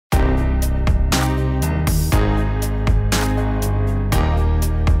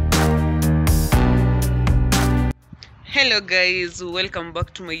Hello guys, welcome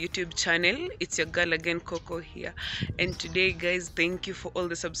back to my YouTube channel. It's your girl again, Koko here. And today guys, thank you for all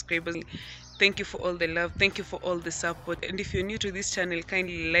the subscribers, thank you for all the love, thank you for all the support. And if you're new to this channel,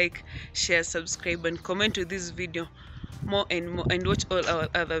 kindly like, share, subscribe and comment to this video more and watch all our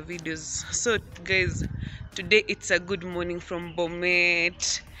other videos. So guys, today it's a good morning from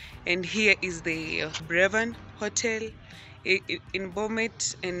Bomet, and here is the Brevan Hotel in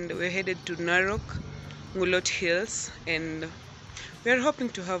Bomet, and we're headed to Narok Ngulot Hills, and we are hoping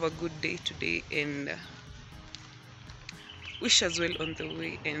to have a good day today and wish us well on the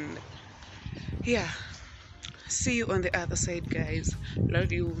way. And yeah, see you on the other side guys.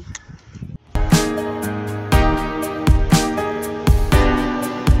 Love you.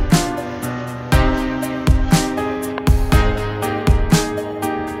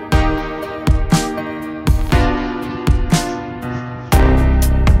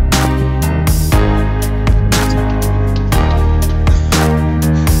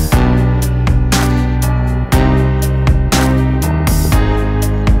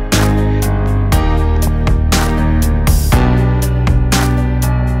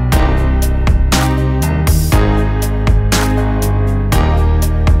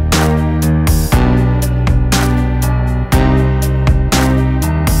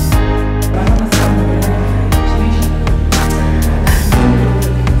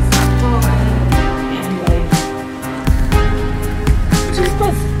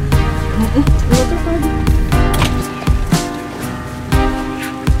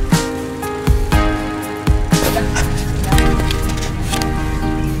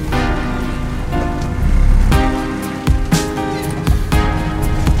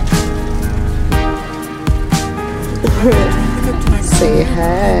 Say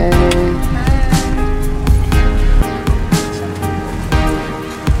hi.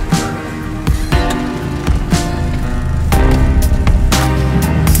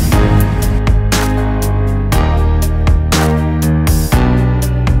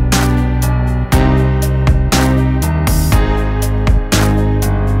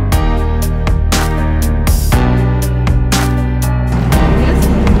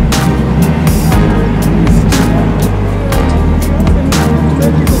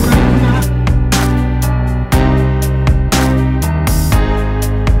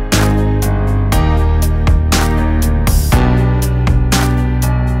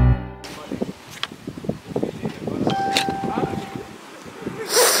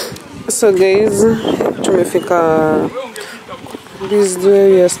 So guys, tumefika. This is where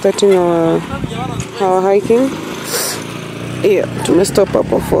we are starting our hiking. Yeah, to stop up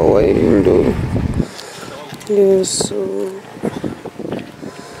for a while. So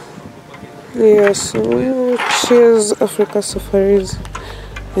cheers Africa safaris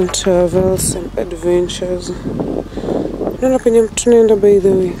and travels and adventures. Naona penye tunaenda by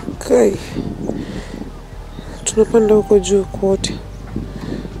the way. Kai. Tunapanda huko juu kote.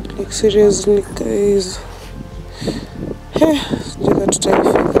 Like seriously guys. Sijaka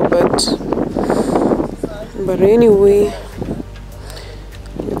tutafika but anyway,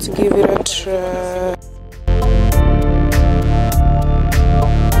 let's give it a try.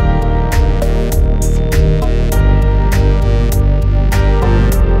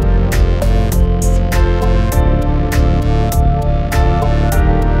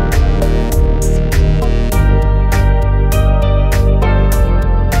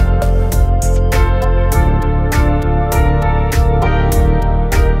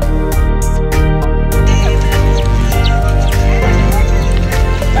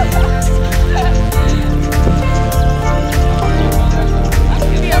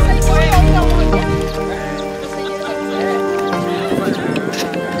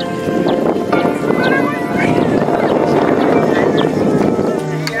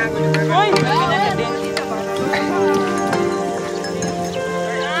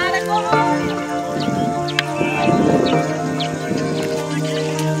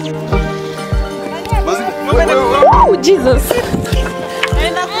 Oh, Jesus.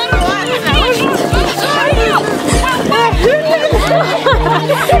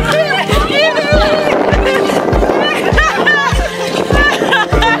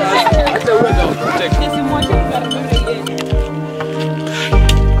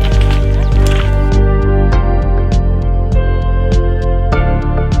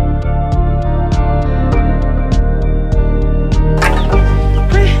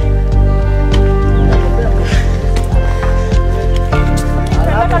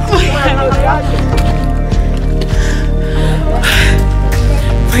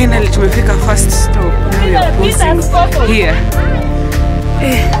 Finally tumefika first stop. Now we are pausing here.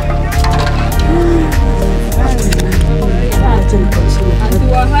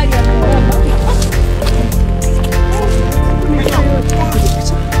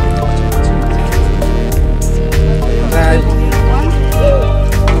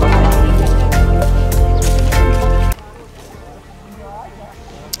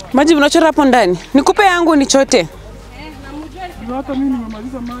 Maji unachora hapo ndani. Nikupe yangu nichote. Hata mimi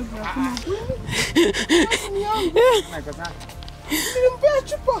nimemaliza maji hakuna. Nimpea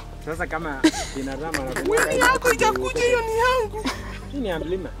chupa. Sasa kama inarama na wewe yako itakuja, hiyo ni yangu. hii ni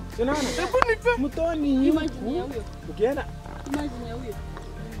amlima. Unaona? Hebu nipe Mtoni huyo. Ukienda imagine ya huyo.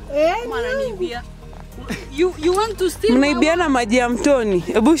 Mwana niibia. You want to steal? Mnaibiana maji ya mtoni.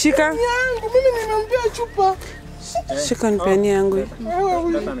 Hebu shika. Yangu mimi nimempea chupa. Shika nipeni yangu.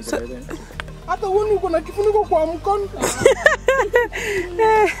 Hata wewe uko na kifuniko kwa mkono.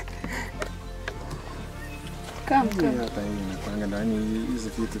 Kama hata hii inakuanga ndani hizi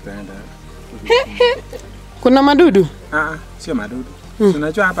vitu taenda. Kuna madudu? Sio madudu.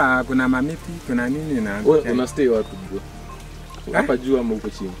 Unajua hapa kuna mamiti, kuna nini na wewe una stay wapi bro? Hapa juu ama huko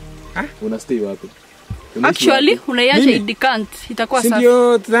chini? Una stay wapi? actually unaiacha idikant itakuwa safi.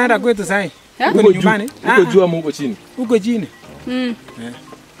 Ndio tunaenda kwetu sasa. Huko nyumbani? Huko juu ama huko chini? Huko chini.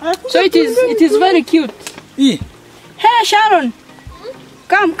 So it is very cute. Hey Sharon.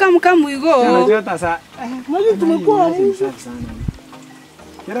 Come we go. Unajua sasa. Mimi tumekuwa mzuri sana.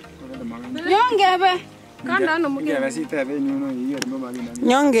 Nyongebe. Kanda no mugebe. Ngebe sitabe nyuno hiyo ndio mali na.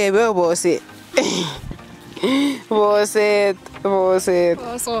 Nyongebe bose. Bose. Cheer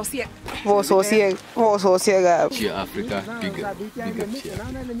Africa, bigger cheer.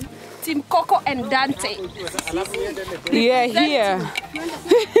 Team Koko and Dante. Yeah, here.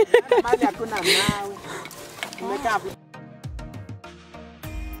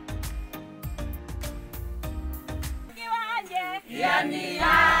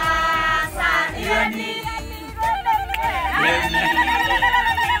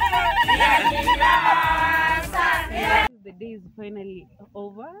 The day is finally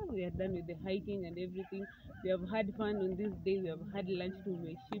over. We are done with the hiking and everything. We have had fun on this day. We have had lunch to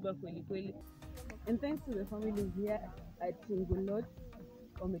Meshiba kweli. And thanks to the families here at Ngulot.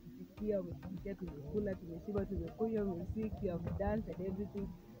 Wametupikia tumekula, tumeshiba, tumekunywa music, we have danced and everything.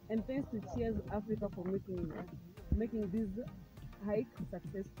 And thanks to Cheers Africa for making this hike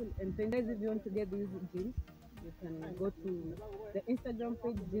successful. And thank you guys. If you want to get these jeans, you can go to the Instagram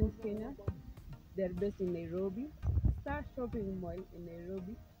page Jeans Kenya. They're based in Nairobi. Star Shopping Mall in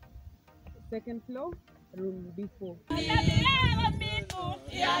Nairobi. 2nd floor, room B4.